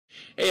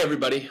Hey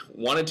everybody,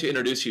 wanted to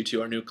introduce you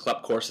to our new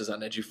CLEP courses on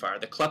eduFire.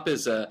 The CLEP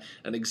is an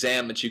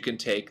exam that you can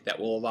take that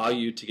will allow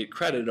you to get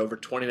credit over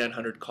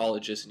 2,900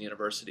 colleges and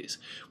universities.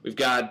 We've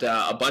got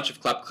a bunch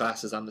of CLEP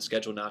classes on the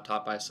schedule now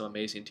taught by some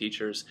amazing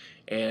teachers,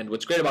 and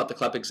what's great about the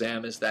CLEP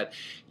exam is that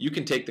you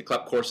can take the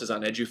CLEP courses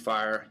on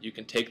eduFire, you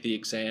can take the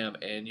exam,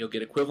 and you'll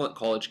get equivalent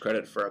college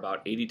credit for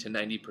about 80 to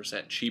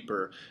 90%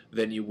 cheaper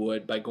than you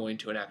would by going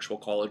to an actual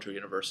college or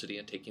university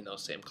and taking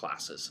those same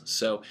classes.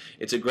 So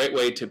it's a great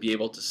way to be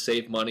able to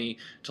save money,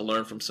 to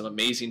learn from some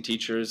amazing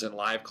teachers and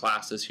live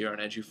classes here on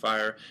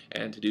eduFire,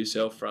 and to do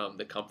so from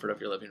the comfort of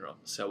your living room.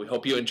 So we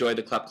hope you enjoy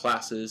the CLEP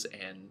classes,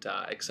 and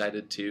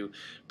excited to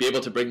be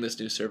able to bring this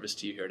new service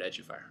to you here at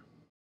eduFire.